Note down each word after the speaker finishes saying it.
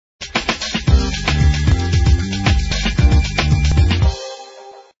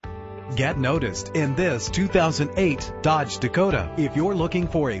Get noticed in this 2008 Dodge Dakota. If you're looking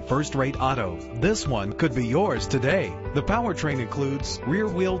for a first-rate auto, this one could be yours today. The powertrain includes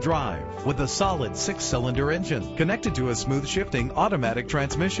rear-wheel drive with a solid 6-cylinder engine connected to a smooth shifting automatic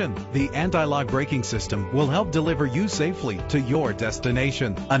transmission. The anti-lock braking system will help deliver you safely to your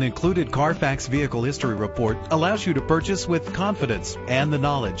destination. An included Carfax Vehicle History Report allows you to purchase with confidence and the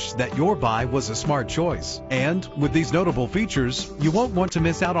knowledge that your buy was a smart choice. And with these notable features, you won't want to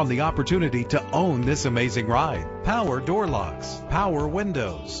miss out on the opportunity to own this amazing ride. Power door locks, power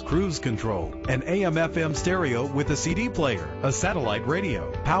windows, cruise control, an AM/FM stereo with a CD player, a satellite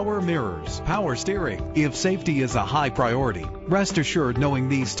radio, power mirrors, power steering. If safety is a high priority, rest assured knowing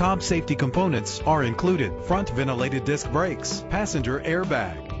these top safety components are included: front ventilated disc brakes, passenger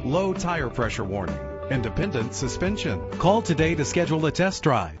airbag, low tire pressure warning, independent suspension. Call today to schedule a test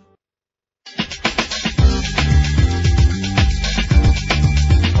drive.